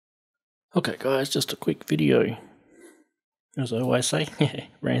Okay guys, just a quick video. As I always say,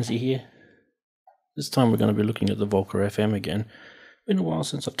 Ramsey here. This time we're going to be looking at the Volca FM again. Been a while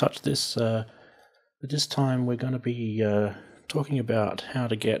since I've touched this, but this time we're going to be talking about how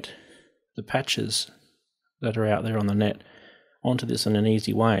to get the patches that are out there on the net onto this in an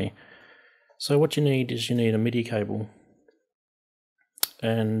easy way. So what you need is a MIDI cable,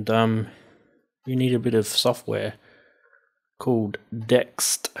 and you need a bit of software called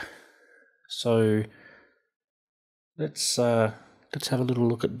Dexed. So let's have a little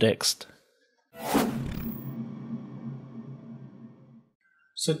look at Dexed.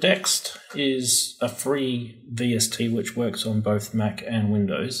 So Dexed is a free VST which works on both Mac and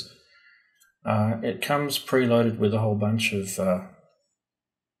Windows. It comes preloaded with a whole bunch of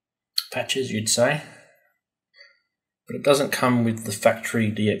patches, you'd say, but it doesn't come with the factory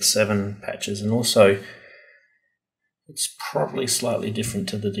DX7 patches, and also it's probably slightly different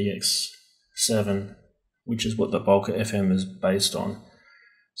to the DX7, which is what the Volca FM is based on.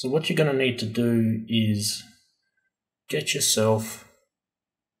 So what you're going to need to do is get yourself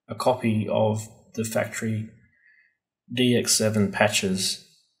a copy of the factory DX7 patches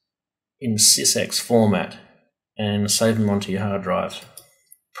in Sysex format and save them onto your hard drive.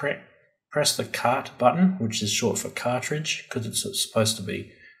 Press the cart button, which is short for cartridge, because it's supposed to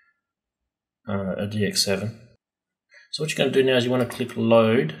be a DX7. So what you're going to do now is you want to click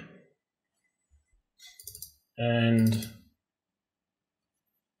load, and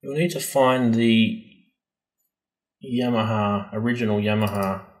you'll need to find the original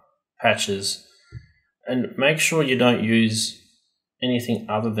Yamaha patches, and make sure you don't use anything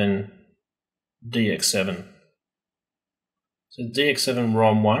other than DX7. So DX7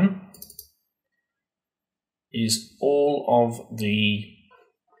 ROM 1 is all of the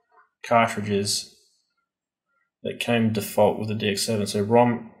cartridges that came default with the DX7. So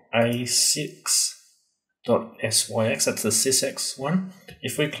ROM A6.syx, that's the Sysex one.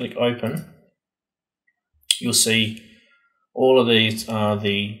 If we click open, you'll see all of these are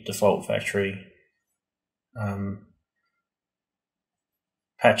the default factory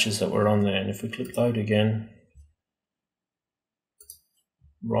patches that were on there. And if we click load again,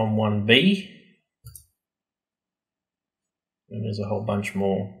 ROM 1B, and there's a whole bunch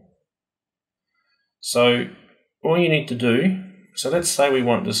more. So all you need to do, so let's say we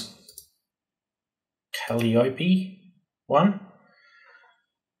want this Calliope one.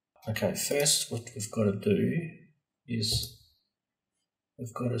 Okay, first what we've got to do is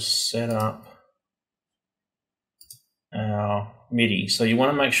we've got to set up our MIDI. So you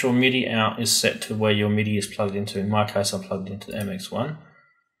want to make sure MIDI out is set to where your MIDI is plugged into. In my case, I'm plugged into the MX1.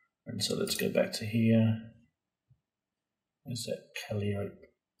 And so let's go back to here. Where's that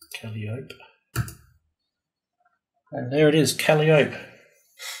Calliope? And there it is, Calliope.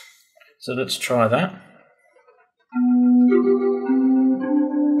 So let's try that.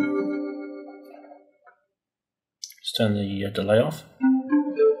 Let's turn the delay off.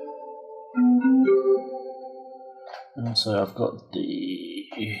 And so I've got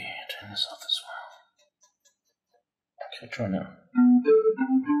the... turn this off as well. Okay, try now.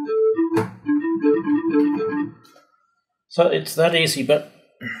 So it's that easy, but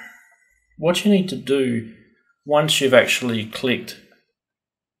what you need to do once you've actually clicked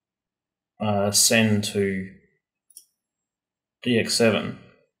send to DX7,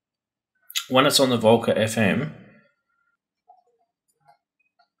 when it's on the Volca FM,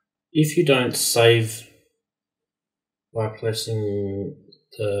 if you don't save by pressing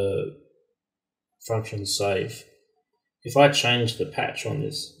the function save, if I change the patch on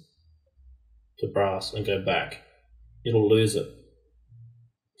this to brass and go back, it'll lose it.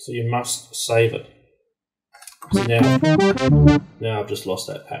 So you must save it. So now I've just lost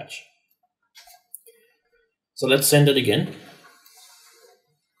that patch. So let's send it again.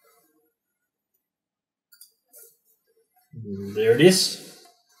 There it is.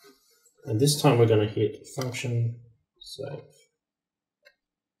 And this time we're going to hit function save.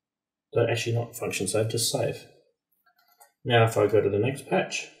 No, actually not function save, just save. Now if I go to the next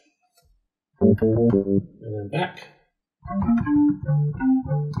patch, and then back,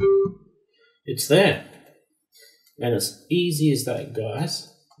 it's there. And it's easy as that,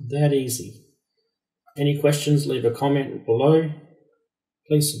 guys. That easy. Any questions, leave a comment below.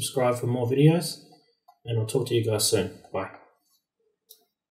 Please subscribe for more videos, and I'll talk to you guys soon. Bye.